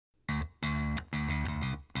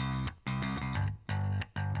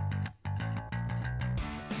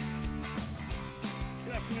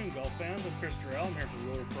afternoon, golf fans. I'm Chris Durrell. I'm here from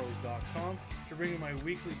rotorpros.com to bring you my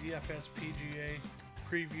weekly DFS PGA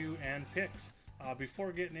preview and picks.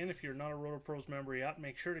 Before getting in, if you're not a RotoPros member yet,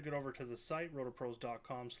 make sure to get over to the site,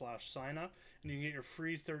 rotorpros.com/signup, and you can get your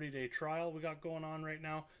free 30-day trial we got going on right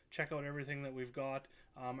now. Check out everything that we've got.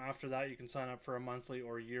 After that, you can sign up for a monthly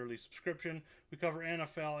or yearly subscription. We cover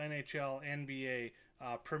NFL, NHL, NBA,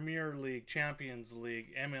 Premier League, Champions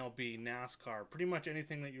League, MLB, NASCAR, pretty much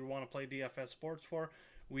anything that you want to play DFS sports for,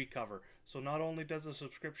 we cover. So not only does the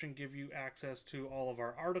subscription give you access to all of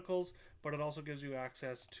our articles, but it also gives you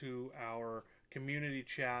access to our community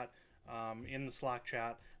chat in the Slack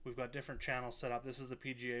chat. We've got different channels set up. This is the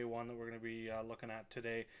PGA one that we're going to be looking at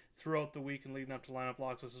today. Throughout the week and leading up to lineup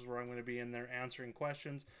blocks, this is where I'm going to be in there answering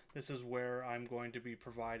questions. This is where I'm going to be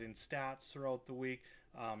providing stats throughout the week,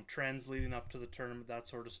 trends leading up to the tournament, that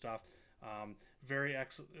sort of stuff.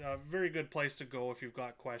 Very good place to go if you've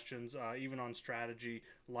got questions, even on strategy,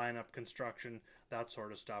 lineup construction, that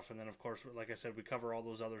sort of stuff. And then, of course, like I said, we cover all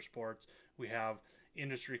those other sports. We have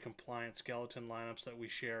industry compliant skeleton lineups that we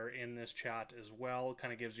share in this chat as well. It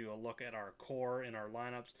kind of gives you a look at our core in our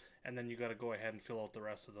lineups, and then you got to go ahead and fill out the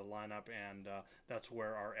rest of the lineup, and that's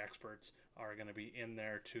where our experts are going to be in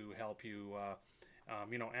there to help you,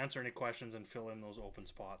 answer any questions and fill in those open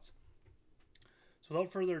spots. So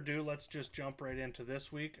without further ado, let's just jump right into this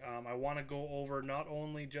week. I want to go over not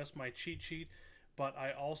only just my cheat sheet, but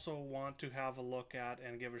I also want to have a look at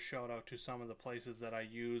and give a shout out to some of the places that I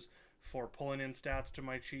use for pulling in stats to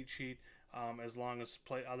my cheat sheet, as long as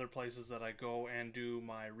other places that I go and do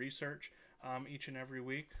my research each and every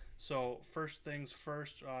week. So first things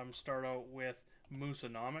first, start out with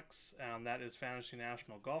Mooseonomics, that is Fantasy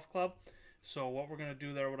National Golf Club. So what we're going to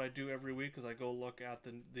do there, what I do every week, is I go look at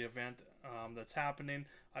the event that's happening.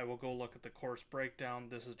 I will go look at the course breakdown.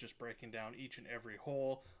 This is just breaking down each and every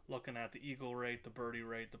hole, looking at the eagle rate, the birdie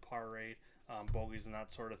rate, the par rate, bogeys, and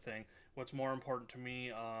that sort of thing. What's more important to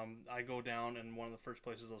me, I go down, and one of the first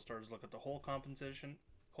places I'll start is look at the hole composition,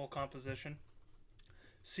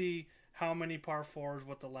 see how many par fours,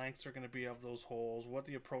 what the lengths are going to be of those holes, what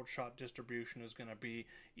the approach shot distribution is going to be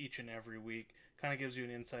each and every week. Kind of gives you an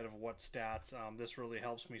insight of what stats. This really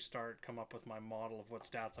helps me come up with my model of what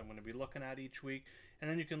stats I'm going to be looking at each week. And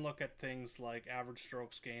then you can look at things like average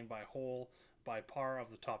strokes gained by hole, by par of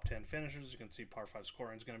the top 10 finishers. You can see par 5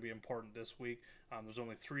 scoring is going to be important this week. There's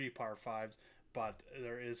only 3 par 5s, but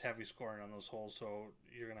there is heavy scoring on those holes, so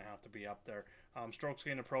you're going to have to be up there. Strokes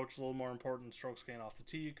gained approach, a little more important. Strokes gained off the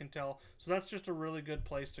tee, you can tell. So that's just a really good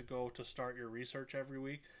place to go to start your research every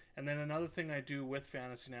week. And then another thing I do with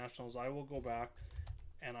Fantasy Nationals, I will go back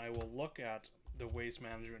and I will look at the Waste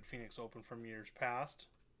Management Phoenix Open from years past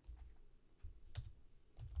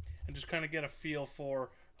and just kind of get a feel for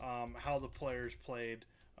how the players played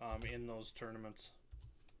in those tournaments.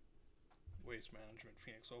 Waste Management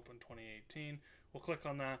Phoenix Open 2018. We'll click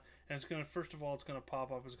on that, and it's going to, first of all, it's going to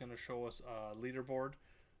pop up. It's going to show us a leaderboard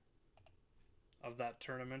of that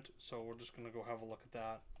tournament. So we're just going to go have a look at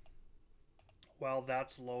that. While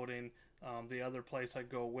that's loading, the other place I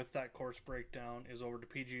go with that course breakdown is over to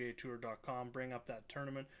PGAtour.com. Bring up that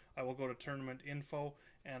tournament. I will go to tournament info,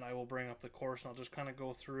 and I will bring up the course, and I'll just kind of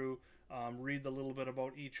go through, read a little bit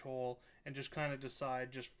about each hole, and just kind of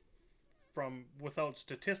decide just without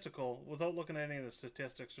looking at any of the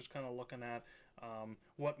statistics, just kind of looking at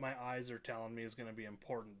what my eyes are telling me is going to be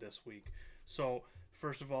important this week. So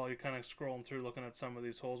first of all, you're kind of scrolling through looking at some of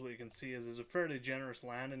these holes. What you can see is there's a fairly generous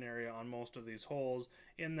landing area on most of these holes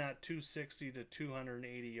in that 260 to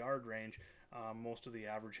 280 yard range. Most of the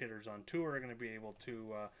average hitters on tour are going to be able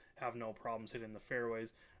to have no problems hitting the fairways.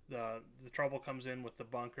 The trouble comes in with the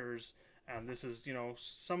bunkers, and this is,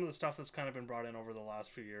 some of the stuff that's kind of been brought in over the last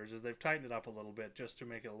few years is they've tightened it up a little bit just to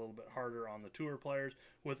make it a little bit harder on the tour players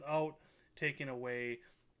without taking away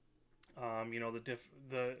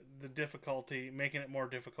the difficulty, making it more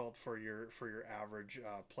difficult for your average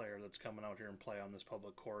player that's coming out here and play on this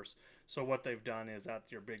public course. So what they've done is at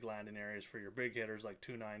your big landing areas for your big hitters, like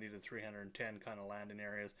 290 to 310 kind of landing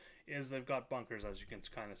areas, is they've got bunkers, as you can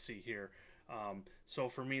kind of see here. So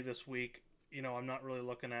for me this week, I'm not really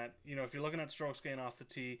looking at, if you're looking at strokes gained off the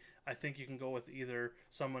tee, I think you can go with either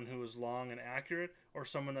someone who is long and accurate or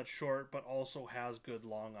someone that's short but also has good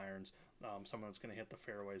long irons, someone that's going to hit the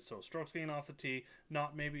fairways. So strokes gained off the tee,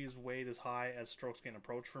 not maybe his weight as high as strokes gained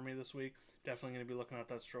approach for me this week. Definitely going to be looking at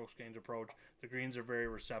that strokes gained approach. The greens are very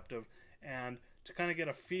receptive, and to kind of get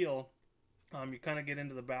a feel You kind of get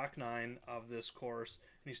into the back nine of this course,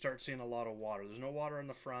 and you start seeing a lot of water. There's no water in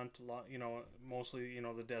the front, mostly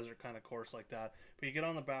the desert kind of course like that. But you get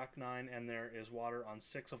on the back nine, and there is water on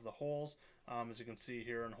 6 of the holes. As you can see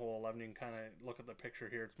here in hole 11, you can kind of look at the picture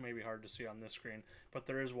here. It's maybe hard to see on this screen, but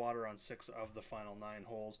there is water on 6 of the final 9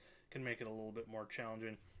 holes. Can make it a little bit more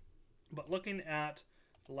challenging. But looking at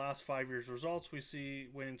the last 5 years' results, we see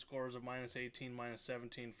winning scores of -18,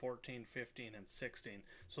 -17, 14, 15, and 16.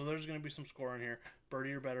 So there's going to be some scoring here.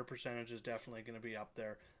 Birdie or better percentage is definitely going to be up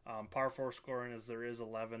there. Par 4 scoring, as there is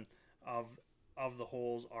 11 of the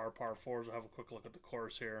holes are par 4s. We'll have a quick look at the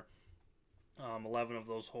course here. 11 of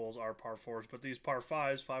those holes are par 4s, but these par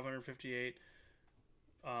 5s, 558.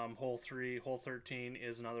 Hole 3, hole 13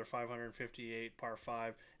 is another 558 par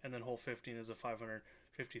 5, and then hole 15 is a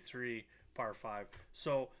 553 par 5.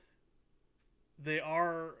 So they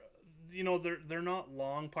are, they're not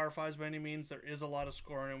long par 5s by any means. There is a lot of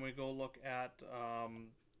scoring, and we go look at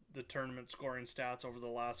the tournament scoring stats over the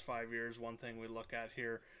last 5 years. One thing we look at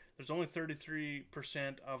here, there's only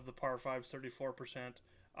 33% of the par 5s, 34%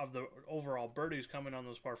 of the overall birdies coming on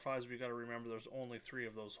those par 5s. But you got to remember there's only 3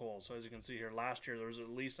 of those holes. So as you can see here, last year there was at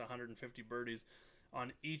least 150 birdies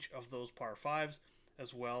on each of those par 5s,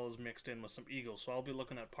 as well as mixed in with some eagles. So I'll be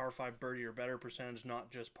looking at par 5 birdie or better percentage, not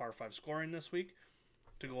just par 5 scoring this week,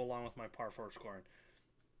 to go along with my par 4 scoring.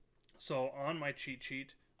 So on my cheat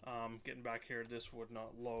sheet, getting back here, this would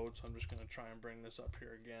not load, so I'm just going to try and bring this up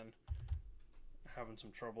here again. Having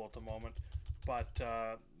some trouble at the moment. But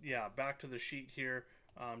yeah, back to the sheet here.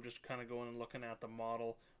 Just kind of going and looking at the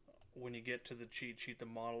model. When you get to the cheat sheet, the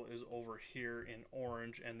model is over here in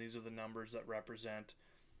orange, and these are the numbers that represent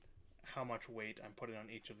how much weight I'm putting on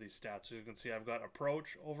each of these stats. So you can see I've got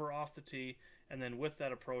approach over off the tee, and then with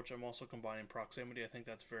that approach, I'm also combining proximity. I think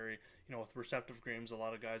that's very, with receptive greens, a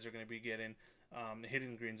lot of guys are going to be getting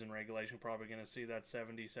hitting greens in regulation, probably going to see that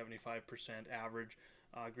 70-75% average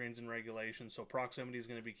greens in regulation. So proximity is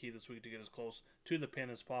going to be key this week to get as close to the pin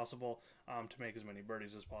as possible, to make as many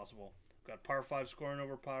birdies as possible. Got par 5 scoring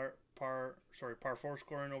over par 4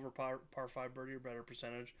 scoring over par 5 birdie or better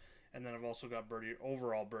percentage, and then I've also got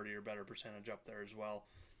overall birdie or better percentage up there as well.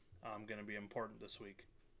 Going to be important this week.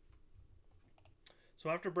 So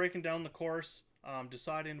after breaking down the course,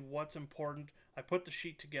 deciding what's important, I put the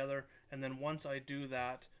sheet together, and then once I do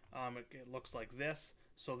that, it looks like this.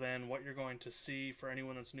 So then what you're going to see, for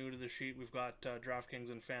anyone that's new to the sheet, we've got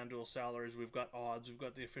DraftKings and FanDuel salaries, we've got odds, we've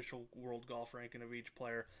got the official world golf ranking of each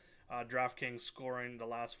player, DraftKings scoring the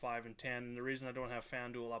last 5 and 10. And the reason I don't have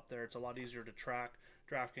FanDuel up there, it's a lot easier to track.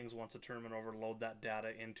 DraftKings, once a tournament over, load that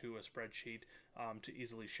data into a spreadsheet to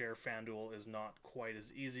easily share. FanDuel is not quite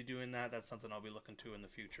as easy doing that. That's something I'll be looking to in the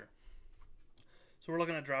future. So we're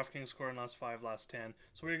looking at DraftKings scoring last 5, last 10.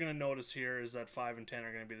 So what you're going to notice here is that 5 and 10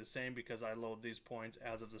 are going to be the same, because I load these points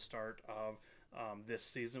as of the start of this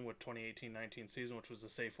season, with 2018-19 season, which was the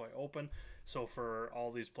Safeway Open. So for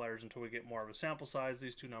all these players, until we get more of a sample size,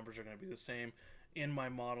 these two numbers are going to be the same. In my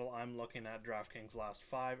model, I'm looking at DraftKings last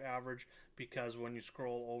 5 average, because when you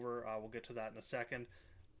scroll over, we'll get to that in a second.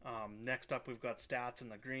 Next up, we've got stats in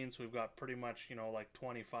the greens. So we've got pretty much, like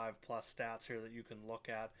 25 plus stats here that you can look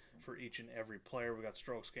at for each and every player. We've got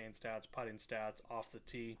strokes gained stats, putting stats, off the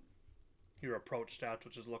tee, your approach stats,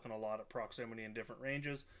 which is looking a lot at proximity in different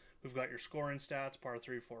ranges. We've got your scoring stats, par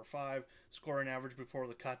 3, 4, 5. Scoring average before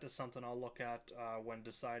the cut is something I'll look at when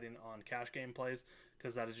deciding on cash game plays,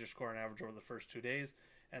 because that is your scoring average over the first 2 days.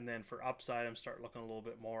 And then for upside, I'm start looking a little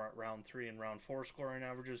bit more at round 3 and round 4 scoring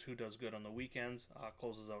averages. Who does good on the weekends,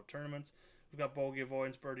 closes out tournaments. We've got bogey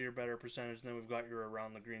avoidance, birdie or better percentage. And then we've got your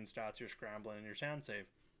around the green stats, your scrambling, and your sand save.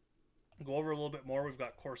 Go over a little bit more. We've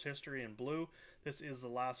got course history in blue. This is the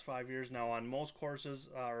last 5 years. Now on most courses,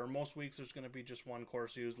 or most weeks, there's going to be just one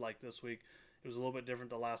course used, like this week. It was a little bit different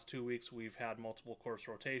the last 2 weeks. We've had multiple course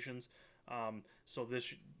rotations. So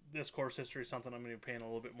this course history is something I'm going to be paying a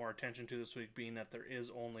little bit more attention to this week, being that there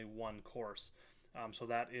is only one course. So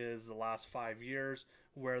that is the last 5 years,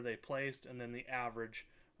 where they placed, and then the average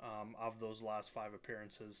of those last 5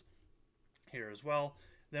 appearances here as well.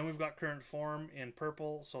 Then we've got current form in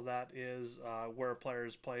purple, so that is where a player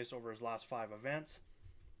is placed over his last 5 events.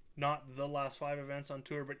 Not the last 5 events on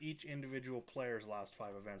tour, but each individual player's last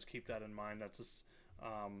 5 events. Keep that in mind. That's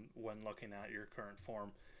when looking at your current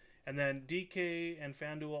form. And then DK and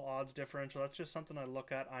FanDuel odds differential, that's just something I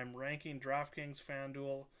look at. I'm ranking DraftKings,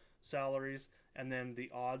 FanDuel salaries, and then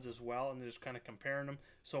the odds as well, and just kind of comparing them.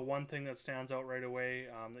 So one thing that stands out right away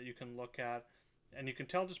that you can look at, and you can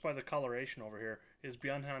tell just by the coloration over here, is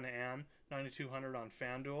Byung-Han An, 9,200 on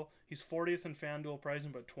FanDuel. He's 40th in FanDuel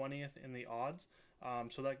pricing, but 20th in the odds.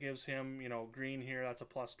 So that gives him, green here, that's a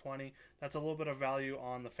plus 20. That's a little bit of value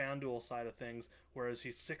on the FanDuel side of things, whereas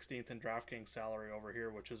he's 16th in DraftKings salary over here,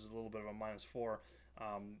 which is a little bit of a -4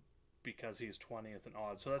 because he's 20th in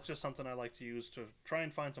odds. So that's just something I like to use to try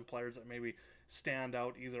and find some players that maybe stand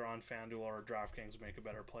out either on FanDuel or DraftKings, make a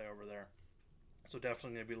better play over there. So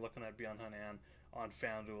definitely going to be looking at Byung Hun An on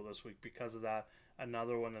FanDuel this week because of that.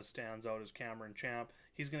 Another one that stands out is Cameron Champ.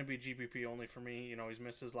 He's going to be GPP only for me. He's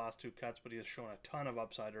missed his last 2 cuts, but he has shown a ton of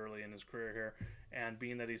upside early in his career here. And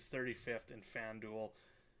being that he's 35th in FanDuel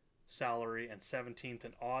salary and 17th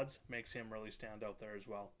in odds, makes him really stand out there as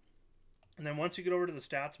well. And then once you get over to the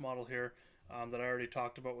stats model here, that I already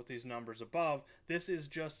talked about with these numbers above, this is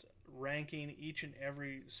just ranking each and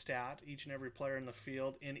every stat, each and every player in the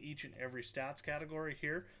field in each and every stats category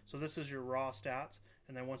here. So this is your raw stats.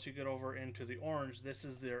 And then once you get over into the orange, this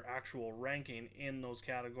is their actual ranking in those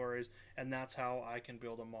categories. And that's how I can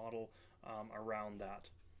build a model around that.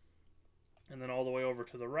 And then all the way over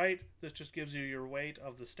to the right, this just gives you your weight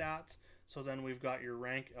of the stats. So then we've got your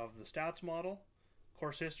rank of the stats model,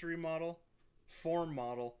 course history model, form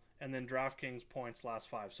model, and then DraftKings points last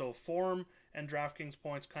 5. So form and DraftKings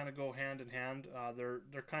points kind of go hand in hand.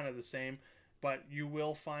 They're kind of the same, but you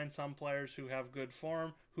will find some players who have good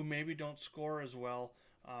form who maybe don't score as well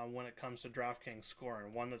when it comes to DraftKings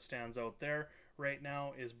scoring. One that stands out there right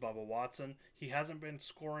now is Bubba Watson. He hasn't been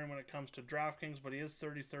scoring when it comes to DraftKings, but he is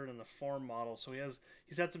 33rd in the form model, so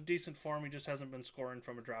he's had some decent form. He just hasn't been scoring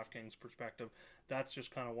from a DraftKings perspective. That's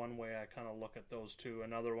just kind of one way I kind of look at those two.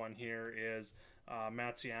 Another one here is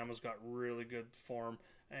Matsuyama's got really good form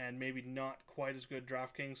and maybe not quite as good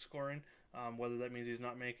DraftKings scoring. Whether that means he's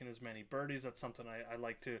not making as many birdies, that's something I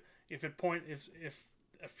like to. If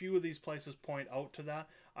a few of these places point out to that,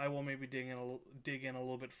 I will maybe dig in a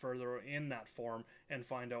little bit further in that form and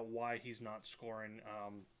find out why he's not scoring,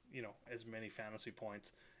 as many fantasy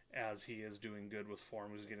points as he is doing good with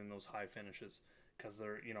form. He's getting those high finishes because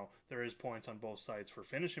there is points on both sides for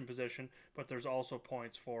finishing position, but there's also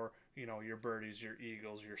points for your birdies, your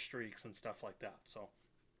eagles, your streaks, and stuff like that. So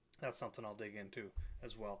that's something I'll dig into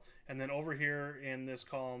as well. And then over here in this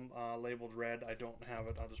column labeled red, I don't have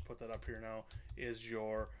it, I'll just put that up here now, is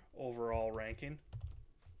your overall ranking.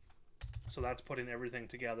 So that's putting everything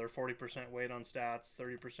together. 40% weight on stats,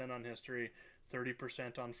 30% on history,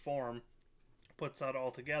 30% on form. Puts that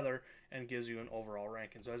all together and gives you an overall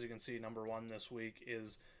ranking. So as you can see, number 1 this week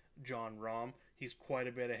is John Rahm. He's quite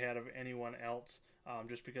a bit ahead of anyone else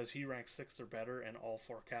just because he ranks 6th or better in all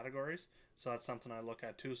 4 categories. So that's something I look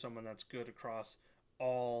at too, someone that's good across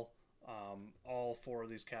all 4 of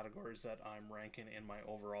these categories that I'm ranking in my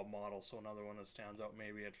overall model. So another one that stands out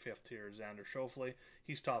maybe at 5th here is Xander Schauffele.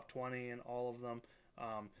 He's top 20 in all of them.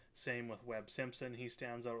 Same with Webb Simpson. He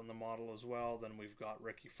stands out in the model as well. Then we've got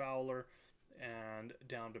Ricky Fowler and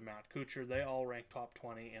down to Matt Kuchar. They all rank top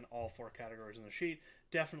 20 in all 4 categories in the sheet.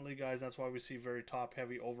 Definitely, guys, that's why we see very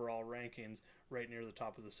top-heavy overall rankings right near the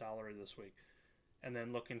top of the salary this week. And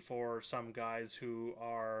then looking for some guys who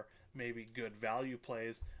are maybe good value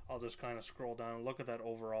plays, I'll just kind of scroll down and look at that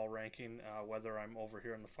overall ranking, whether I'm over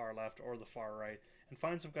here on the far left or the far right, and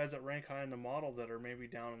find some guys that rank high in the model that are maybe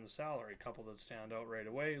down in the salary. A couple that stand out right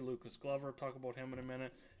away. Lucas Glover, talk about him in a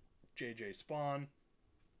minute. JJ Spawn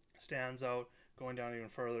stands out. Going down even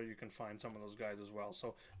further, you can find some of those guys as well.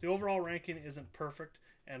 So the overall ranking isn't perfect,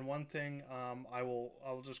 and one thing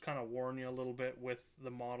I'll just kind of warn you a little bit with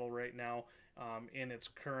the model right now in its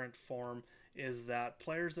current form is that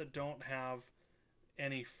players that don't have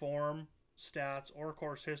any form, stats, or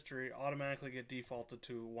course history automatically get defaulted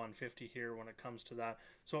to 150 here when it comes to that.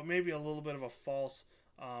 So it may be a little bit of a false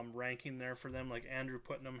ranking there for them. Like Andrew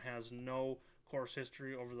Putnam has no course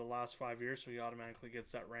history over the last 5 years, so he automatically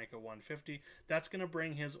gets that rank of 150. That's going to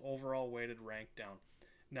bring his overall weighted rank down.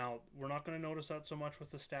 Now, we're not going to notice that so much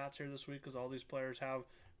with the stats here this week because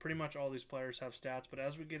pretty much all these players have stats, but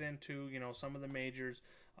as we get into, some of the majors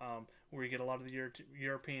where you get a lot of the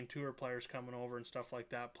European Tour players coming over and stuff like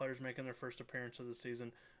that, players making their first appearance of the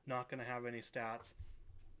season, not going to have any stats.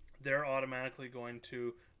 They're automatically going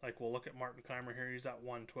to, we'll look at Martin Keimer here, he's at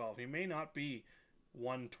 112. He may not be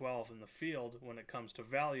 112 in the field when it comes to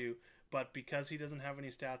value, but because he doesn't have any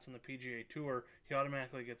stats in the PGA Tour, he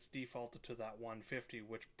automatically gets defaulted to that 150,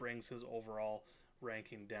 which brings his overall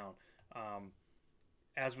ranking down.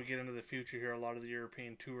 As we get into the future here, a lot of the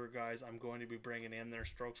European Tour guys, I'm going to be bringing in their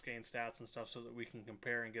strokes gain stats and stuff so that we can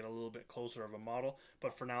compare and get a little bit closer of a model.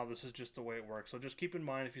 But for now, this is just the way it works. So just keep in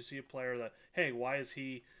mind if you see a player that, hey, why is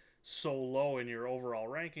he so low in your overall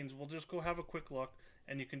rankings? We'll just go have a quick look,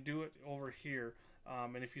 and you can do it over here.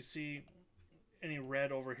 And if you see any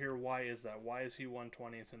red over here. Why is that? Why is he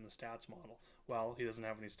 120th in the stats model? Well, he doesn't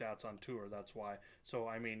have any stats on tour, that's why. So,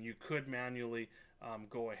 I mean, you could manually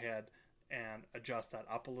go ahead and adjust that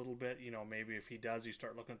up a little bit. You know, maybe if he does, you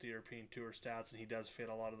start looking at the European Tour stats and he does fit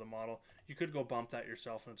a lot of the model, you could go bump that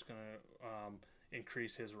yourself and it's going to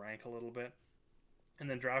increase his rank a little bit. And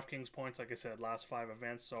then DraftKings points, like I said, last 5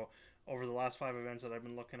 events. So over the last 5 events that I've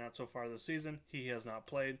been looking at so far this season, he has not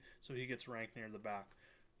played, so he gets ranked near the back.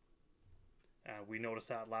 We noticed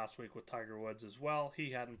that last week with Tiger Woods as well.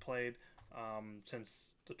 He hadn't played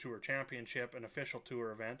since the Tour Championship, an official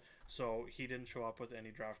Tour event, so he didn't show up with any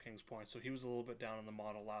DraftKings points. So he was a little bit down in the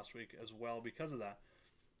model last week as well because of that.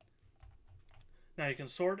 Now you can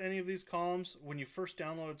sort any of these columns. When you first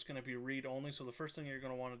download, it's going to be read only. So the first thing you're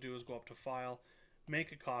going to want to do is go up to File,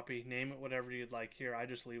 make a copy, name it whatever you'd like here. I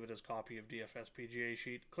just leave it as copy of DFS PGA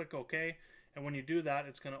sheet. Click OK. And when you do that,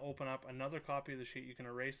 it's going to open up another copy of the sheet. You can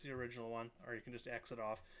erase the original one, or you can just exit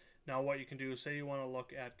off. Now what you can do is, say you want to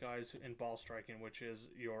look at guys in ball striking, which is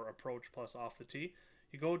your approach plus off the tee.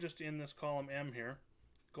 You go just in this column M here,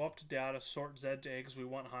 go up to data, sort Z to A because we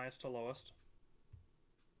want highest to lowest.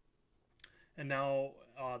 And now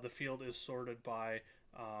the field is sorted by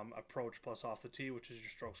approach plus off the tee, which is your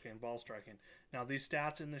strokes gained ball striking. Now these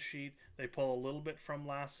stats in the sheet, they pull a little bit from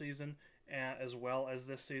last season as well as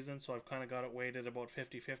this season, so I've kind of got it weighted about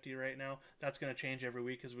 50-50 right now. That's going to change every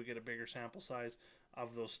week as we get a bigger sample size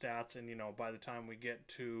of those stats, and you know, by the time we get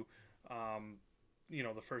to you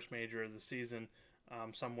know, the first major of the season,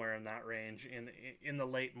 somewhere in that range, in the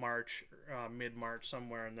late March, mid-March,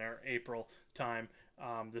 somewhere in there, April time,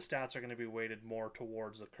 the stats are going to be weighted more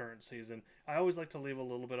towards the current season. I always like to leave a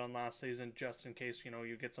little bit on last season just in case, you know,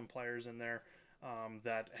 you get some players in there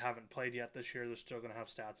that haven't played yet this year. They're still going to have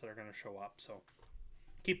stats that are going to show up. So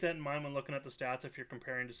keep that in mind when looking at the stats. If you're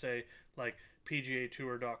comparing to, say, like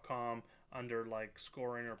PGAtour.com under like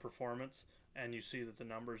scoring or performance, and you see that the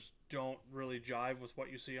numbers don't really jive with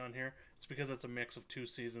what you see on here, it's because it's a mix of 2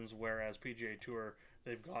 seasons, whereas PGA Tour,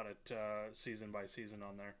 they've got it season by season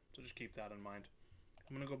on there. So just keep that in mind.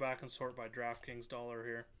 I'm going to go back and sort by DraftKings dollar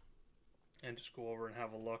here and just go over and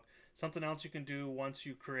have a look. Something else you can do once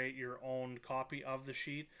you create your own copy of the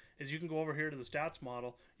sheet is you can go over here to the stats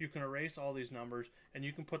model. You can erase all these numbers and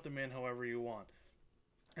you can put them in however you want.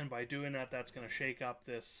 And by doing that, that's going to shake up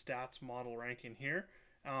this stats model ranking here.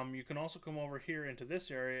 You can also come over here into this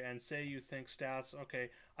area and say you think stats, okay,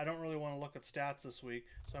 I don't really want to look at stats this week,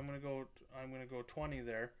 so I'm going to go 20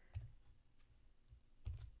 there.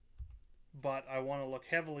 But I want to look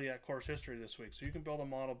heavily at course history this week. So you can build a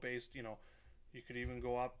model based, you know, you could even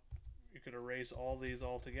go up, you could erase all these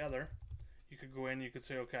all together. You could go in, you could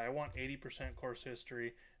say, okay, I want 80% course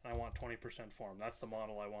history and I want 20% form. That's the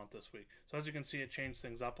model I want this week. So as you can see, it changed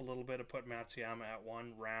things up a little bit. It put Matsuyama at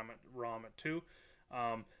 1, Rahm at 2.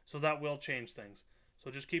 So that will change things. So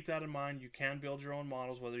just keep that in mind. You can build your own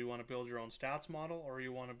models, whether you want to build your own stats model or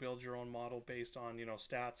you want to build your own model based on, you know,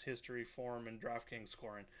 stats, history, form, and DraftKings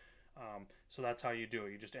scoring. So that's how you do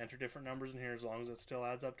it. You just enter different numbers in here. As long as it still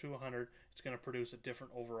adds up to 100, it's going to produce a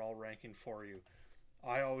different overall ranking for you.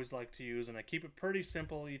 I always like to use, and I keep it pretty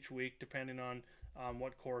simple each week depending on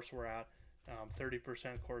what course we're at,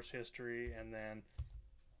 30% course history, and then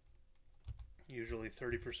usually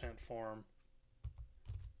 30% form,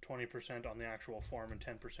 20% on the actual form, and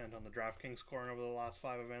 10% on the DraftKings scoring over the last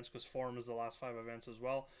 5 events, because form is the last 5 events as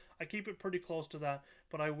well. I keep it pretty close to that,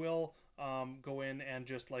 but I will go in and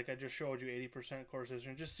just, like I just showed you, 80% course history,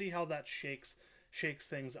 and just see how that shakes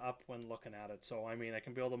things up when looking at it. So I mean, I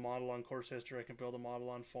can build a model on course history, I can build a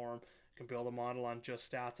model on form, I can build a model on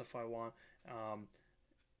just stats if I want,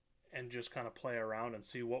 and just kind of play around and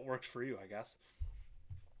see what works for you, I guess.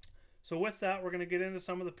 So with that, we're going to get into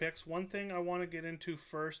some of the picks. One thing I want to get into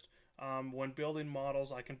first, when building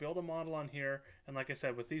models, I can build a model on here, and like I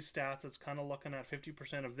said, with these stats, it's kind of looking at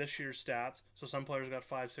 50% of this year's stats. So some players got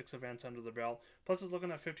 5-6 events under their belt, plus it's looking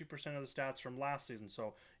at 50% of the stats from last season,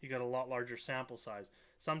 so you got a lot larger sample size.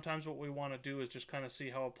 Sometimes what we want to do is just kind of see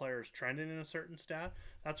how a player is trending in a certain stat.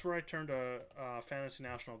 That's where I turn to Fantasy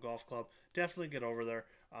National Golf Club. Definitely get over there.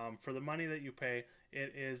 For the money that you pay,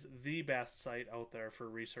 it is the best site out there for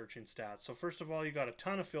researching stats. So first of all, you got a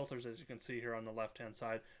ton of filters, as you can see here on the left hand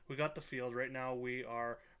side. We got the field. Right now we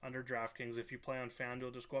are under DraftKings. If you play on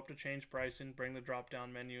FanDuel, just go up to change pricing, bring the drop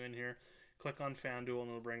down menu in here, click on FanDuel, and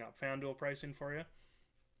it'll bring up FanDuel pricing for you.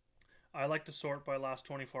 I like to sort by last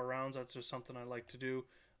 24 rounds. That's just something I like to do.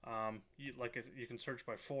 You can search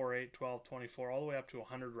by 4, 8, 12, 24, all the way up to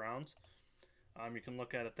 100 rounds. You can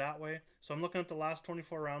look at it that way. So I'm looking at the last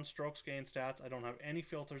 24 rounds, strokes gain stats. I don't have any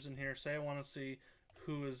filters in here. Say I want to see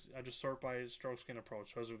who is, I just sort by strokes gain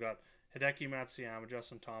approach. So as we've got Hideki Matsuyama,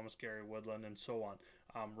 Justin Thomas, Gary Woodland, and so on.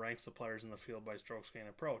 Ranks the players in the field by strokes gained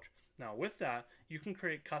approach. Now with that, you can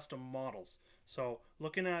create custom models. So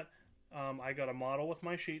looking at, I got a model with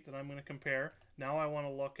my sheet that I'm going to compare. Now I want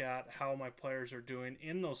to look at how my players are doing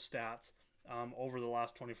in those stats over the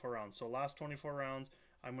last 24 rounds. So last 24 rounds,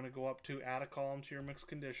 I'm going to go up to add a column to your mixed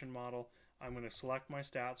condition model. I'm going to select my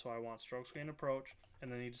stats, so I want strokes gained approach,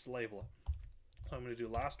 and then you just label it. So I'm going to do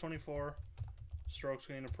last 24, strokes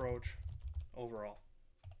gained approach, overall,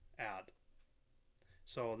 add.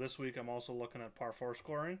 So this week I'm also looking at par 4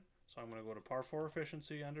 scoring. So I'm going to go to par 4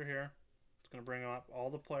 efficiency under here. It's going to bring up all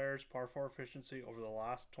the players, par 4 efficiency over the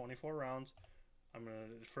last 24 rounds. I'm going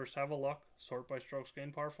to first have a look, sort by strokes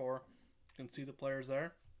gained par 4. You can see the players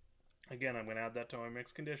there. Again, I'm going to add that to my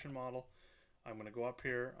mixed condition model. I'm going to go up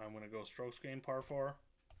here. I'm going to go strokes gained par 4.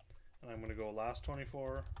 And I'm going to go last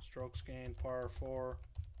 24, strokes gained par 4,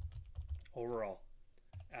 overall.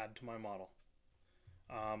 Add to my model.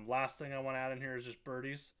 Last thing I want to add in here is just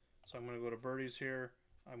birdies. So I'm going to go to birdies here.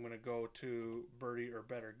 I'm going to go to birdie or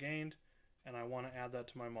better gained. And I want to add that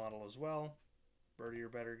to my model as well. Birdie or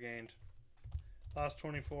better gained. Last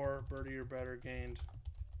 24, birdie or better gained,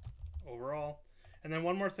 overall. And then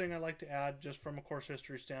one more thing I like to add just from a course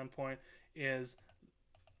history standpoint is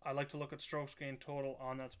I like to look at strokes gained total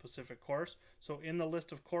on that specific course. So in the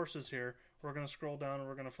list of courses here, we're going to scroll down and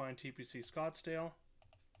we're going to find TPC Scottsdale.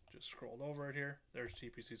 Just scrolled over it here. There's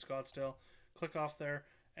TPC Scottsdale. Click off there,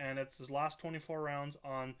 and it's the last 24 rounds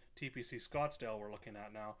on TPC Scottsdale we're looking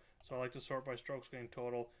at now. So I like to sort by strokes gained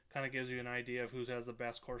total. Kind of gives you an idea of who has the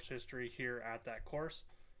best course history here at that course,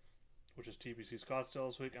 which is TPC Scottsdale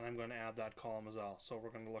this week, and I'm going to add that column as well. So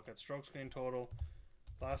we're going to look at strokes gained total,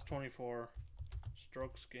 last 24,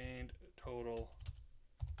 strokes gained total,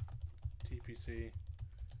 TPC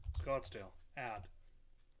Scottsdale, add.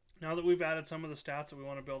 Now that we've added some of the stats that we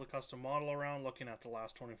want to build a custom model around, looking at the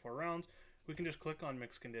last 24 rounds, we can just click on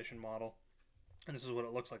mixed condition model, and this is what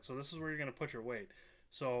it looks like. So this is where you're going to put your weight.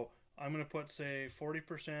 So I'm going to put, say,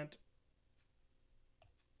 40%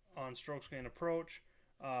 on strokes gained approach.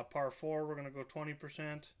 Par 4, we're going to go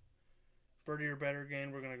 20%. Birdie or better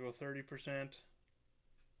gain, we're going to go 30%.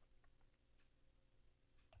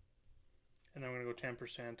 And then we're going to go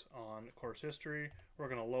 10% on course history. We're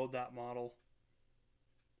going to load that model.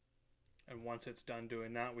 And once it's done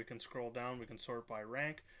doing that, we can scroll down, we can sort by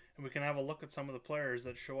rank, and we can have a look at some of the players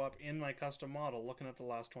that show up in my custom model looking at the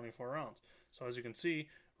last 24 rounds. So as you can see,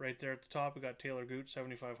 right there at the top, we got Taylor Gooch,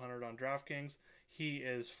 7,500 on DraftKings. He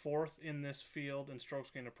is 4th in this field in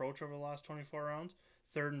strokes gained approach over the last 24 rounds,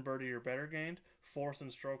 3rd in birdie or better gained, 4th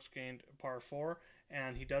in strokes gained par 4,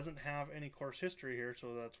 and he doesn't have any course history here,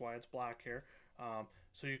 so that's why it's black here.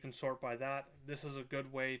 So you can sort by that. This is a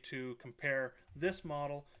good way to compare this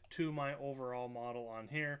model to my overall model on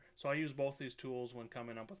here. So I use both these tools when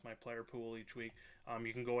coming up with my player pool each week.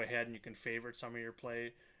 You can go ahead and you can favorite some of your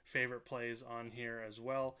favorite plays on here as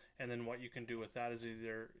well. And then what you can do with that is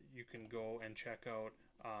either you can go and check out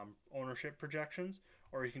ownership projections,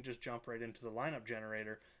 or you can just jump right into the lineup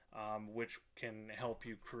generator, which can help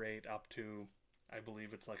you create up to, I believe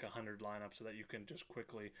it's like 100 lineups, so that you can just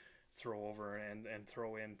quickly throw over and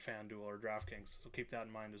throw in FanDuel or DraftKings. So keep that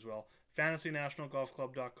in mind as well.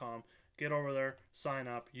 FantasyNationalGolfClub.com. Get over there, sign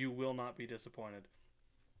up. You will not be disappointed.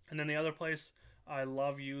 And then the other place I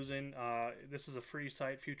love using, this is a free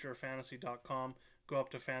site, FutureFantasy.com. Go up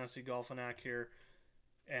to Fantasy Golfinac here,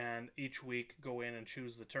 and each week go in and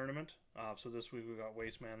choose the tournament. So this week we got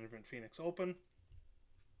Waste Management Phoenix Open.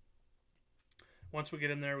 Once we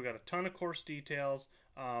get in there, we got a ton of course details.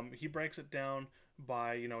 He breaks it down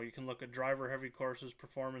by, you can look at driver heavy courses,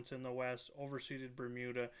 performance in the West, overseeded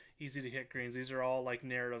Bermuda, easy to hit greens. These are all like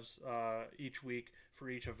narratives each week for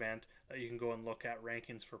each event that you can go and look at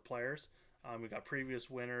rankings for players. We got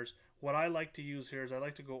previous winners. What I like to use here is I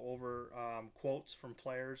like to go over quotes from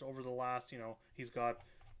players over the last, he's got,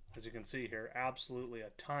 as you can see here, absolutely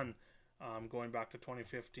a ton. Going back to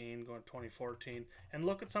 2015, going to 2014, and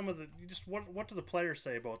look at some of the, what do the players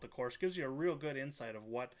say about the course? Gives you a real good insight of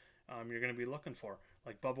what you're going to be looking for.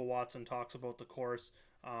 Like Bubba Watson talks about the course.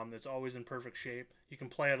 It's always in perfect shape. You can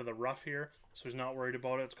play out of the rough here, so he's not worried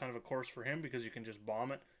about it. It's kind of a course for him because you can just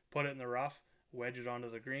bomb it, put it in the rough, wedge it onto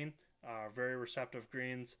the green. Very receptive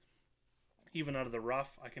greens. Even out of the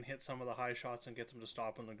rough, I can hit some of the high shots and get them to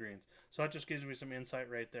stop on the greens. So that just gives me some insight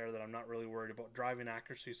right there that I'm not really worried about driving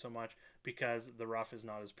accuracy so much because the rough is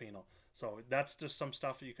not as penal. So that's just some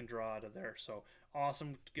stuff that you can draw out of there. So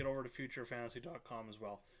awesome to get over to futurefantasy.com as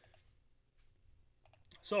well.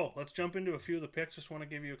 So let's jump into a few of the picks. Just want to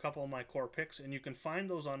give you a couple of my core picks, and you can find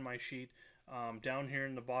those on my sheet down here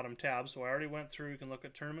in the bottom tab. So I already went through. You can look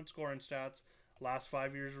at tournament scoring stats, last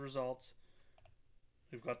 5 years results.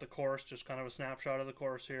 We've got the course, just kind of a snapshot of the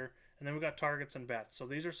course here. And then we've got targets and bets. So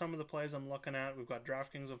these are some of the plays I'm looking at. We've got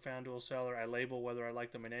DraftKings and FanDuel Seller. I label whether I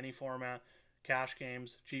like them in any format. Cash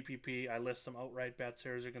games, GPP. I list some outright bets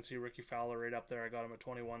here. As you can see, Ricky Fowler right up there. I got him at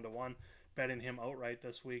 21-1, betting him outright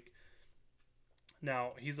this week.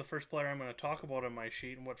 Now, he's the first player I'm going to talk about on my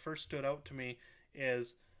sheet. And what first stood out to me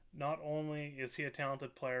is not only is he a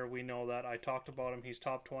talented player, we know that. I talked about him. He's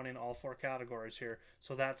top 20 in all 4 categories here.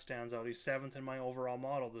 So that stands out. He's 7th in my overall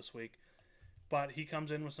model this week. But he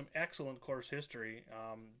comes in with some excellent course history.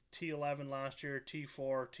 T11 last year,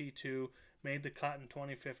 T4, T2, made the cut in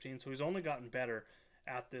 2015. So he's only gotten better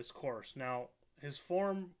at this course. Now, his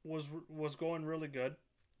form was going really good.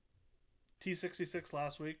 T66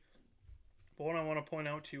 last week. But what I want to point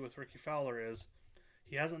out to you with Ricky Fowler is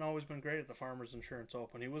he hasn't always been great at the Farmers Insurance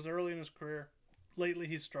Open. He was early in his career. Lately,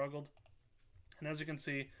 he's struggled. And as you can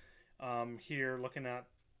see here, looking at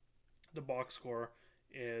the box score,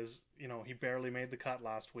 is, he barely made the cut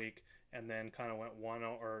last week, and then kind of went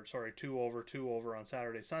 2 over on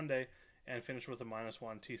Saturday, Sunday, and finished with a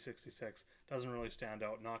 -1 T66. Doesn't really stand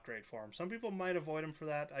out. Not great for him. Some people might avoid him for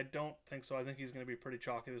that. I don't think so. I think he's going to be pretty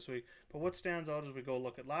chalky this week. But what stands out as we go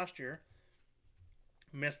look at last year,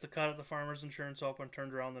 missed the cut at the Farmers Insurance Open,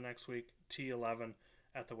 turned around the next week, T11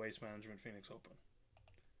 at the Waste Management Phoenix Open.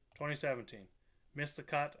 2017, missed the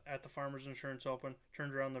cut at the Farmers Insurance Open,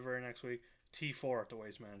 turned around the very next week, T4 at the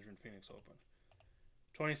Waste Management Phoenix Open.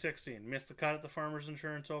 2016, missed the cut at the Farmers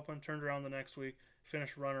Insurance Open, turned around the next week,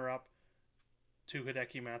 finished runner-up to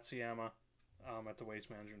Hideki Matsuyama at the Waste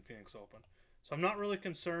Management Phoenix Open. So I'm not really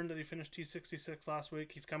concerned that he finished T66 last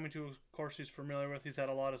week. He's coming to a course he's familiar with. He's had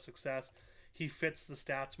a lot of success. He fits the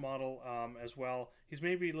stats model as well. He's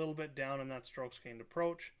maybe a little bit down in that strokes gained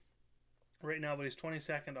approach right now, but he's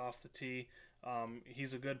 22nd off the tee.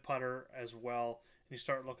 He's a good putter as well. And you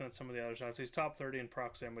start looking at some of the other stats. He's top 30 in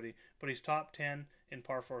proximity, but he's top 10 in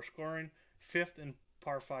par 4 scoring, 5th in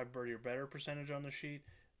par 5 birdie or better percentage on the sheet,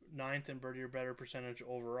 9th in birdie or better percentage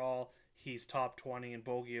overall. He's top 20 in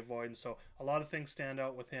bogey avoidance. So a lot of things stand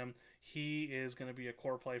out with him. He is going to be a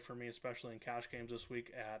core play for me, especially in cash games this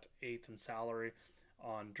week at 8th in salary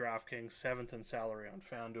on DraftKings, 7th in salary on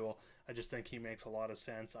FanDuel. I just think he makes a lot of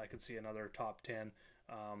sense. I could see another top 10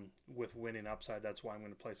 with winning upside. That's why I'm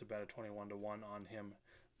going to place a bet at 21-1 on him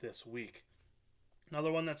this week.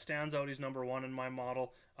 Another one that stands out, he's number 1 in my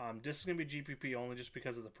model. This is going to be GPP only just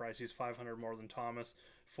because of the price. He's 500 more than Thomas,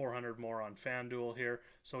 400 more on FanDuel here.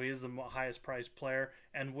 So he is the highest priced player.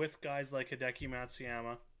 And with guys like Hideki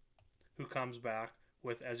Matsuyama, who comes back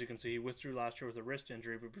with, as you can see, he withdrew last year with a wrist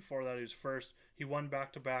injury, but before that he was first. He won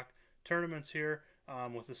back-to-back tournaments here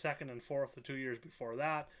with the 2nd and 4th the 2 years before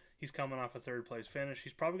that. He's coming off a 3rd place finish.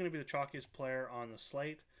 He's probably going to be the chalkiest player on the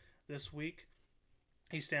slate this week.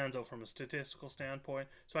 He stands out from a statistical standpoint.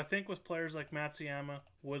 So I think with players like Matsuyama,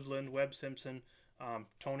 Woodland, Webb Simpson,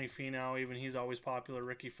 Tony Finau, even he's always popular,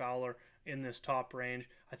 Ricky Fowler in this top range.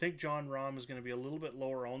 I think Jon Rahm is going to be a little bit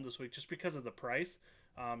lower owned this week just because of the price.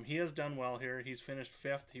 He has done well here. He's finished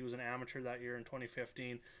 5th. He was an amateur that year in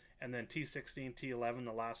 2015. And then T16, T11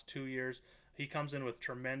 the last 2 years. He comes in with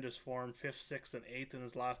tremendous form, 5th, 6th, and 8th in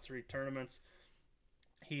his last 3 tournaments.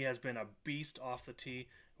 He has been a beast off the tee.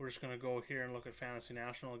 We're just going to go here and look at Fantasy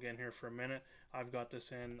National again here for a minute. I've got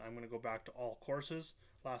this in. I'm going to go back to all courses,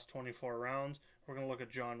 last 24 rounds. We're going to look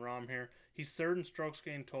at Jon Rahm here. He's 3rd in strokes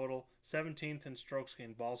gained total, 17th in strokes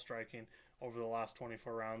gained ball striking over the last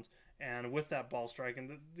 24 rounds. And with that ball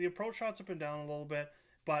striking, the approach shots have been down a little bit,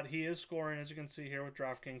 but he is scoring, as you can see here, with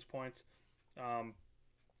DraftKings points.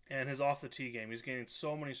 And his off the tee game, he's gaining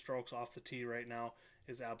so many strokes off the tee right now,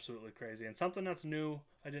 is absolutely crazy. And something that's new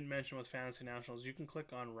I didn't mention with Fantasy Nationals, you can click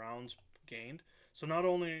on rounds gained. So not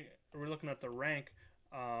only are we looking at the rank,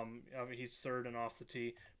 he's 3rd and off the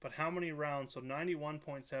tee, but how many rounds? So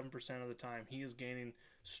 91.7% of the time he is gaining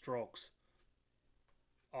strokes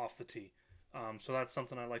off the tee. So that's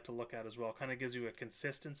something I like to look at as well. Kind of gives you a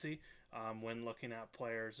consistency when looking at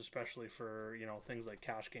players, especially for things like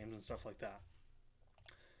cash games and stuff like that.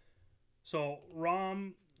 So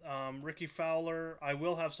Rahm, Ricky Fowler, I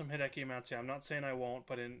will have some Hideki Matsuyama. I'm not saying I won't,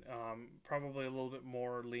 but in probably a little bit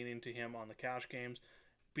more leaning to him on the cash games.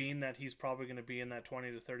 Being that he's probably going to be in that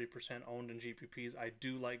 20 to 30% owned in GPPs, I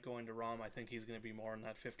do like going to Rahm. I think he's going to be more in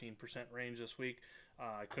that 15% range this week.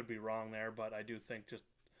 I could be wrong there, but I do think just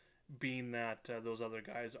being that those other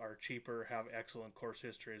guys are cheaper, have excellent course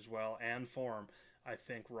history as well, and form, I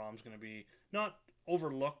think Rahm's going to be not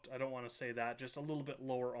overlooked. I don't want to say that, just a little bit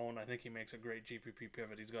lower owned. I think he makes a great GPP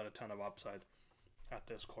pivot. He's got a ton of upside at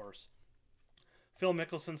this course. Phil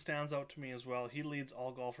Mickelson stands out to me as well. He leads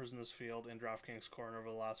all golfers in this field in DraftKings scoring over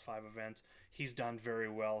the last 5 events. He's done very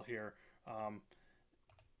well here.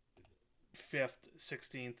 5th,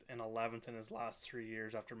 16th, and 11th in his last 3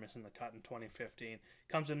 years after missing the cut in 2015.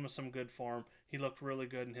 Comes in with some good form. He looked really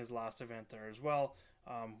good in his last event there as well.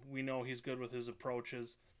 We know he's good with his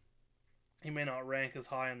approaches. He may not rank as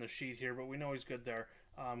high on the sheet here, but we know he's good there.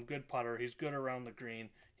 Good putter. He's good around the green.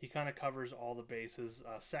 He kind of covers all the bases.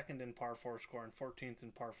 Second in par 4 score and 14th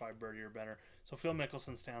in par 5 birdie or better. So Phil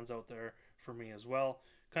Mickelson stands out there for me as well.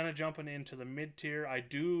 Kind of jumping into the mid tier, I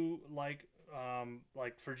do like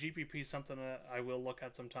for GPP, something that I will look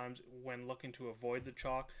at sometimes when looking to avoid the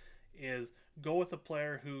chalk is go with a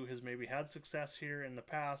player who has maybe had success here in the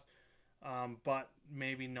past, but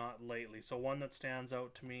maybe not lately. So one that stands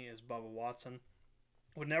out to me is Bubba Watson.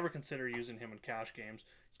 Would never consider using him in cash games.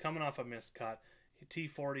 He's coming off a missed cut. He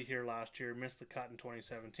T40 here last year, missed the cut in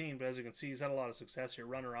 2017, but as you can see, he's had a lot of success here.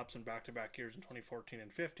 Runner-ups in back-to-back years in 2014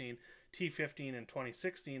 and 15, T15 in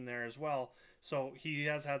 2016 there as well. So he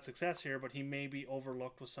has had success here, but he may be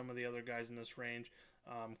overlooked with some of the other guys in this range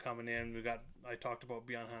coming in. I talked about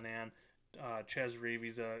Bjorn Hanan, Ches Reeve.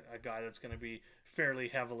 He's a guy that's going to be fairly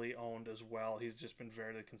heavily owned as well. He's just been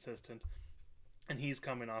very consistent. And he's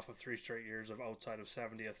coming off of 3 straight years of outside of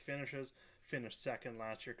 70th finishes. Finished second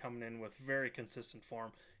last year, coming in with very consistent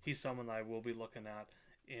form. He's someone that I will be looking at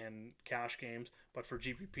in cash games. But for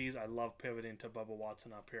GPPs, I love pivoting to Bubba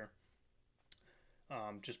Watson up here.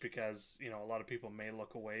 Just because, a lot of people may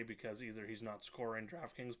look away because either he's not scoring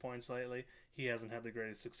DraftKings points lately, he hasn't had the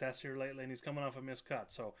greatest success here lately, and he's coming off a missed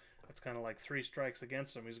cut. So it's kind of like 3 strikes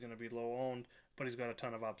against him. He's going to be low owned, but he's got a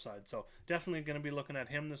ton of upside. So definitely going to be looking at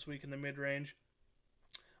him this week in the mid-range.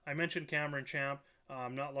 I mentioned Cameron Champ.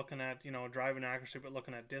 Not looking at, driving accuracy, but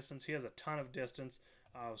looking at distance. He has a ton of distance.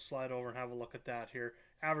 I'll slide over and have a look at that here.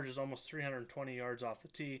 Averages almost 320 yards off the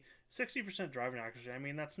tee. 60% driving accuracy. I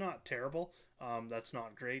mean, that's not terrible. That's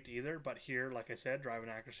not great either. But here, like I said, driving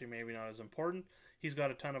accuracy maybe not as important. He's got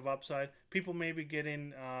a ton of upside. People may be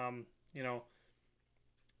getting, I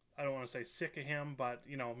don't want to say sick of him, but,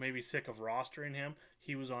 maybe sick of rostering him.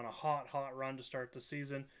 He was on a hot run to start the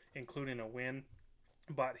season, including a win.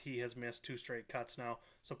 But he has missed 2 straight cuts now,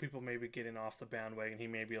 so people may be getting off the bandwagon. He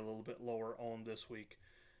may be a little bit lower owned this week,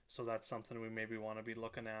 so that's something we maybe want to be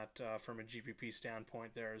looking at from a GPP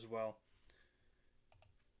standpoint there as well.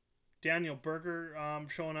 Daniel Berger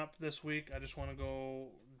showing up this week. I just want to go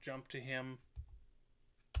jump to him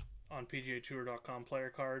on PGAtour.com player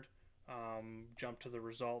card. Jump to the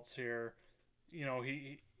results here.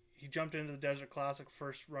 He jumped into the Desert Classic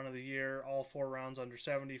first run of the year, all 4 rounds under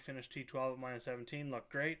 70, finished T12 at -17,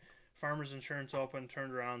 looked great. Farmers Insurance Open,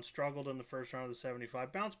 turned around, struggled in the first round of the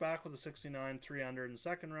 75, bounced back with a 69, 3 under in the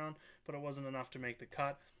second round, but it wasn't enough to make the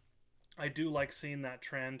cut. I do like seeing that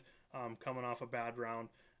trend coming off a bad round,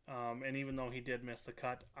 and even though he did miss the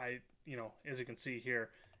cut, as you can see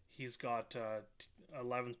here, he's got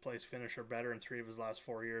 11th place finish or better in 3 of his last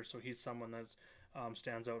 4 years, so he's someone that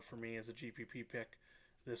stands out for me as a GPP pick.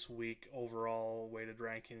 This week, overall weighted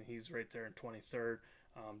ranking, he's right there in 23rd,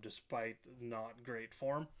 despite not great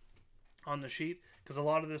form on the sheet. Because a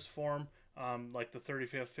lot of this form, like the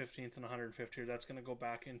 35th, 15th, and 150th here, that's going to go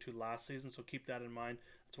back into last season, so keep that in mind.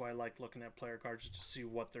 That's why I like looking at player cards just to see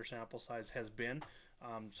what their sample size has been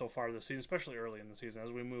so far this season, especially early in the season.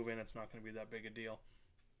 As we move in, it's not going to be that big a deal.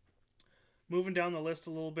 Moving down the list a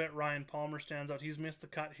little bit, Ryan Palmer stands out. He's missed the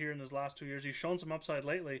cut here in his last 2 years. He's shown some upside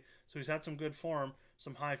lately, so he's had some good form,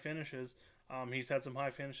 some high finishes. He's had some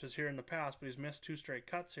high finishes here in the past, but he's missed 2 straight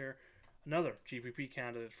cuts here. Another GPP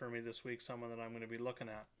candidate for me this week, someone that I'm going to be looking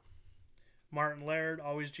at. Martin Laird,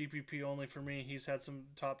 always GPP only for me. He's had some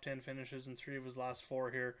top 10 finishes in 3 of his last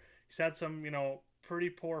 4 here. He's had some, pretty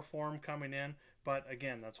poor form coming in, but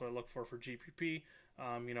again, that's what I look for GPP.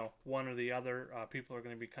 One or the other. People are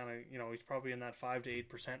going to be kind of, he's probably in that 5 to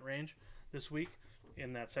 8% range this week,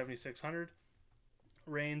 in that 7,600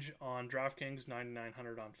 range on DraftKings,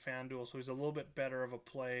 9,900 on FanDuel. So he's a little bit better of a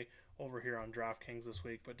play over here on DraftKings this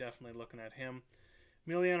week, but definitely looking at him.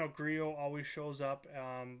 Emiliano Grillo always shows up,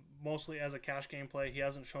 mostly as a cash game play. He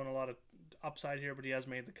hasn't shown a lot of upside here, but he has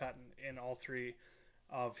made the cut in all 3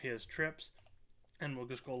 of his trips. And we'll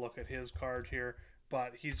just go look at his card here.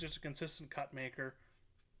 But he's just a consistent cut maker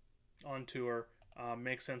on tour.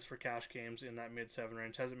 Makes sense for cash games in that mid-7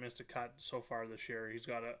 range. Hasn't missed a cut so far this year. He's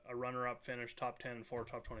got a runner-up finish, top 10 and 4,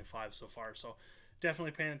 top 25 so far. So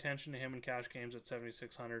definitely paying attention to him in cash games at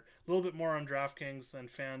 7,600. A little bit more on DraftKings than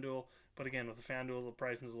FanDuel. But again, with the FanDuel, the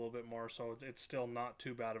pricing is a little bit more. So it's still not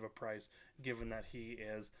too bad of a price, given that he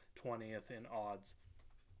is 20th in odds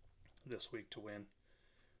this week to win.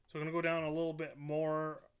 So we're going to go down a little bit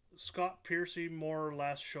more. Scott Piercy more or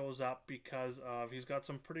less shows up because of he's got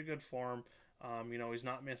some pretty good form. He's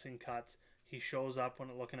not missing cuts. He shows up when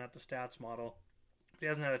looking at the stats model. He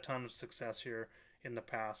hasn't had a ton of success here in the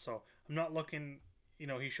past, so I'm not looking.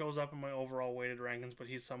 He shows up in my overall weighted rankings, but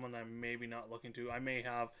he's someone I'm maybe not looking to. I may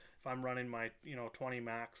have, if I'm running my 20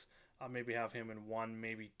 max, I'll maybe have him in one,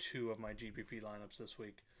 maybe two of my GPP lineups this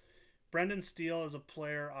week. Brendan Steele is a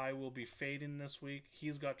player I will be fading this week.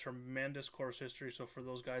 He's got tremendous course history, so for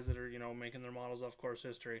those guys that are making their models off course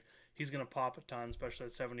history, he's going to pop a ton, especially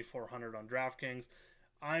at 7,400 on DraftKings.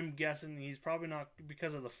 I'm guessing he's probably not,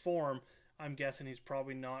 because of the form, I'm guessing he's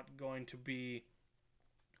probably not going to be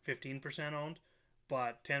 15% owned,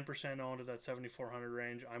 but 10% owned at that 7,400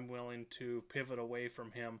 range. I'm willing to pivot away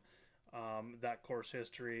from him, that course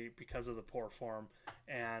history, because of the poor form,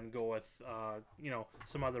 and go with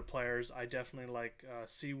some other players. I definitely like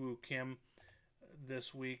Siwoo Kim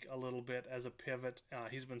this week a little bit as a pivot.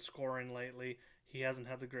 He's been scoring lately. He hasn't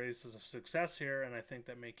had the greatest of success here, and I think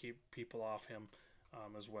that may keep people off him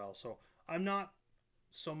as well. So I'm not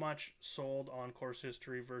so much sold on course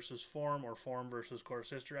history versus form, or form versus course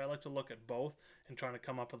history. I like to look at both and trying to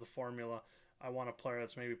come up with a formula. I want a player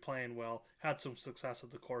that's maybe playing well, had some success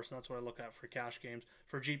at the course, and that's what I look at for cash games.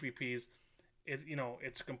 For GPPs,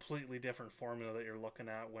 it's a completely different formula that you're looking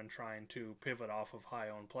at when trying to pivot off of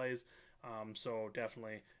high-owned plays. So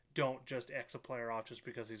definitely don't just X a player off just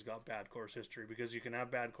because he's got bad course history, because you can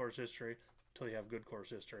have bad course history until you have good course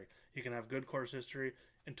history. You can have good course history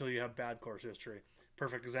until you have bad course history.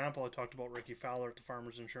 Perfect example, I talked about Ricky Fowler at the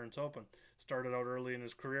Farmers Insurance Open. Started out early in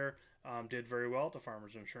his career, did very well at the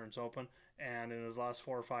Farmers Insurance Open, and in his last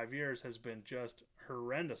 4 or 5 years has been just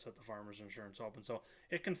horrendous at the Farmers Insurance Open. So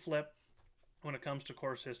it can flip when it comes to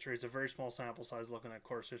course history. It's a very small sample size looking at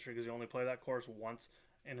course history, because you only play that course once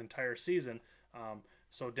an entire season.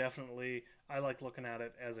 So definitely I like looking at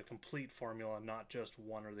it as a complete formula, not just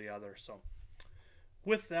one or the other. So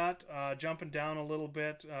with that, jumping down a little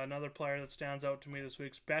bit, another player that stands out to me this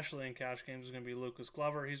week, especially in cash games, is going to be Lucas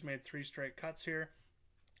Glover. He's made 3 straight cuts here,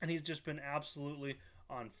 and he's just been absolutely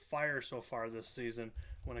on fire so far this season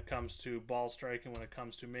when it comes to ball striking, when it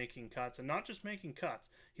comes to making cuts, and not just making cuts.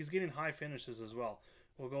 He's getting high finishes as well.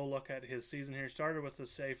 We'll go look at his season here. He started with the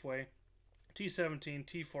Safeway, T17,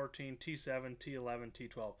 T14, T7, T11,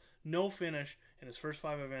 T12. No finish in his first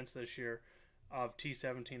 5 events this year of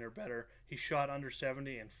T17 or better. He shot under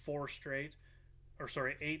 70 in 8 straight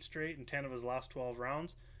in 10 of his last 12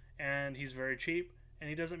 rounds, and he's very cheap, and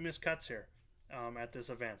he doesn't miss cuts here at this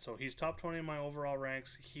event. So he's top 20 in my overall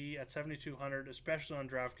ranks. He at 7,200, especially on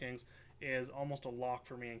DraftKings, is almost a lock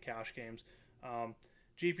for me in cash games.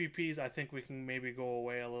 GPPs, I think we can maybe go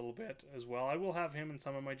away a little bit as well. I will have him in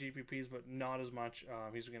some of my GPPs, but not as much.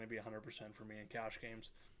 He's going to be 100% for me in cash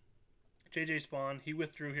games. JJ Spawn, he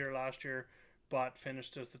withdrew here last year, but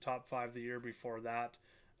finished as the top 5 the year before that.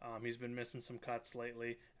 He's been missing some cuts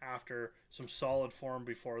lately after some solid form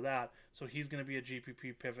before that, so he's going to be a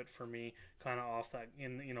GPP pivot for me, kind of off that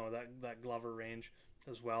that Glover range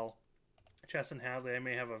as well. Chesson Hadley, I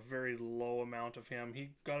may have a very low amount of him.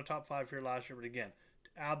 He got a top 5 here last year, but again,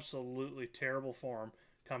 absolutely terrible form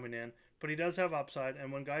coming in. But he does have upside,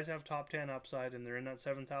 and when guys have top 10 upside and they're in that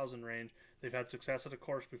 7,000 range, they've had success at a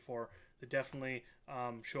course before, they definitely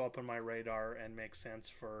show up on my radar and make sense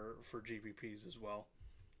for GPPs as well.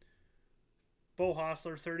 Bo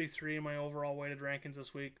Hostler, 33 in my overall weighted rankings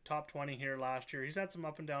this week. Top 20 here last year. He's had some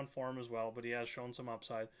up and down form as well, but he has shown some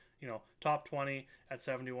upside. Top 20 at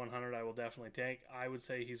 7,100 I will definitely take. I would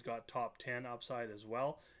say he's got top 10 upside as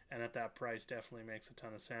well, and at that price definitely makes a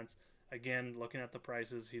ton of sense. Again, looking at the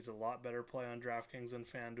prices, he's a lot better play on DraftKings than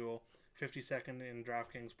FanDuel. 52nd in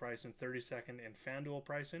DraftKings pricing, 32nd in FanDuel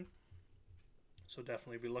pricing. So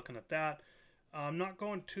definitely be looking at that. I'm not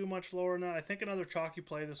going too much lower than that. I think another chalky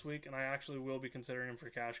play this week, and I actually will be considering him for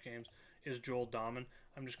cash games, is Joel Dahman.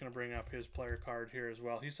 I'm just going to bring up his player card here as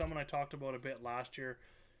well. He's someone I talked about a bit last year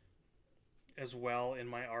as well in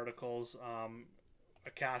my articles.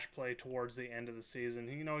 A cash play towards the end of the season.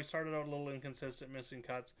 He started out a little inconsistent, missing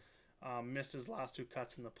cuts. Missed his last 2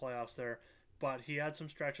 cuts in the playoffs there. But he had some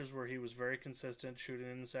stretches where he was very consistent, shooting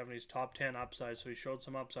in the 70s, top 10 upside. So he showed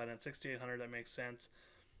some upside at 6,800. That makes sense.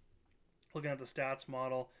 Looking at the stats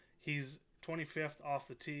model, he's 25th off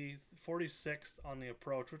the tee, 46th on the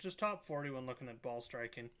approach, which is top 40 when looking at ball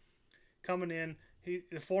striking. Coming in, the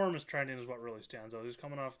form is trending is what really stands out. He's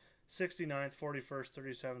coming off 69th, 41st,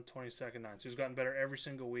 37th, 22nd, 9th. So he's gotten better every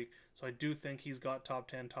single week. So I do think he's got top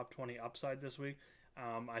 10, top 20 upside this week.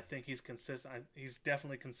 I think he's consistent. He's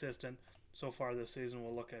definitely consistent so far this season.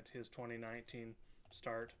 We'll look at his 2019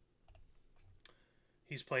 start.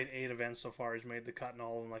 He's played 8 events so far. He's made the cut in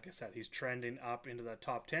all of them. Like I said, he's trending up into that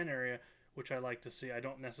top 10 area, which I like to see. I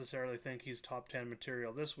don't necessarily think he's top 10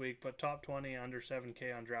 material this week, but top 20 under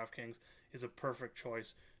 7K on DraftKings is a perfect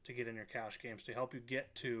choice to get in your cash games to help you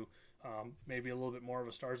get to maybe a little bit more of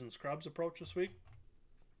a stars and scrubs approach this week.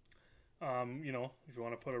 If you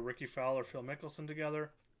want to put a Ricky Fowler, Phil Mickelson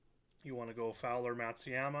together, you want to go Fowler,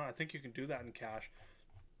 Matsuyama, I think you can do that in cash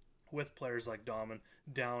with players like Dahmen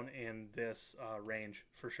down in this range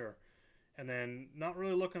for sure. And then not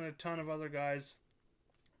really looking at a ton of other guys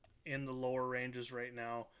in the lower ranges right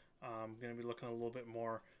now. I'm going to be looking a little bit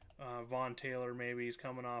more. Vaughn Taylor, maybe he's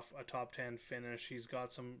coming off a top 10 finish. He's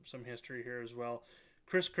got some history here as well.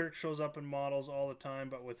 Chris Kirk shows up in models all the time,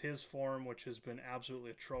 but with his form, which has been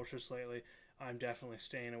absolutely atrocious lately, I'm definitely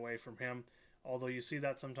staying away from him. Although you see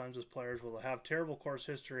that sometimes as players will have terrible course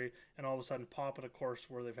history and all of a sudden pop at a course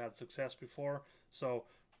where they've had success before. So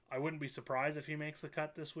I wouldn't be surprised if he makes the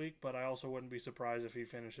cut this week, but I also wouldn't be surprised if he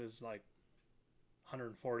finishes like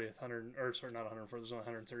 140th, not 140. There's only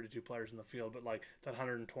 132 players in the field, but like that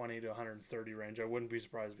 120 to 130 range. I wouldn't be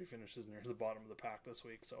surprised if he finishes near the bottom of the pack this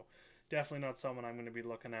week. So definitely not someone I'm going to be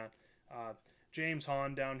looking at. James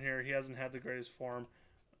Hahn down here, he hasn't had the greatest form.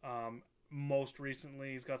 Most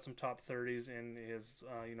recently, he's got some top 30s in his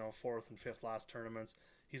 4th and 5th last tournaments.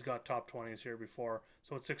 He's got top 20s here before.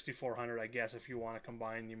 So at 6,400, I guess if you want to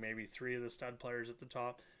combine maybe 3 of the stud players at the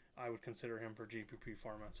top, I would consider him for GPP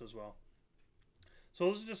formats as well. So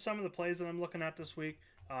those are just some of the plays that I'm looking at this week.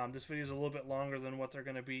 This video is a little bit longer than what they're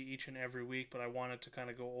going to be each and every week, but I wanted to kind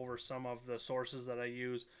of go over some of the sources that I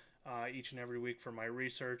use each and every week for my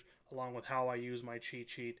research, along with how I use my cheat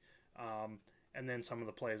sheet, and then some of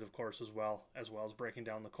the plays, of course, as well as breaking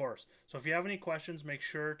down the course. So if you have any questions, make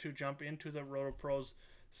sure to jump into the Roto Pros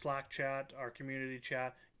Slack chat, our community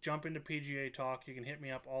chat. Jump into PGA Talk. You can hit me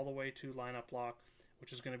up all the way to lineup lock,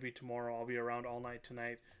 which is going to be tomorrow. I'll be around all night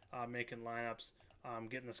tonight making lineups,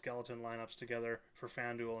 getting the skeleton lineups together for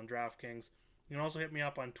FanDuel and DraftKings. You can also hit me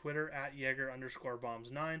up on Twitter at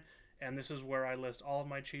Jaeger_bombs9, and this is where I list all of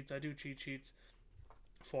my cheats. I do cheat sheets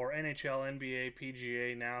for NHL, NBA,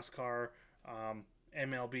 PGA, NASCAR,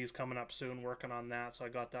 MLB's coming up soon, working on that, so I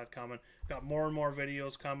got that coming. Got more and more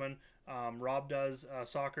videos coming. Rob does a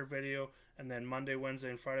soccer video, and then Monday, Wednesday,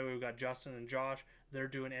 and Friday we've got Justin and Josh. They're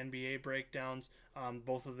doing NBA breakdowns.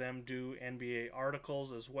 Both of them do NBA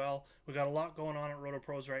articles as well. We got a lot going on at Roto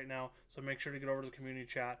Pros right now, so make sure to get over to the community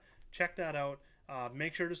chat. Check that out.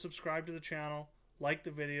 Make sure to subscribe to the channel, like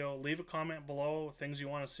the video, leave a comment below, things you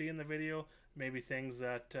want to see in the video, maybe things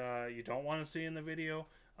that you don't want to see in the video,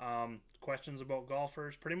 questions about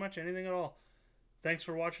golfers, pretty much anything at all. Thanks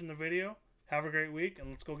for watching the video. Have a great week, and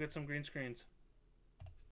let's go get some green screens.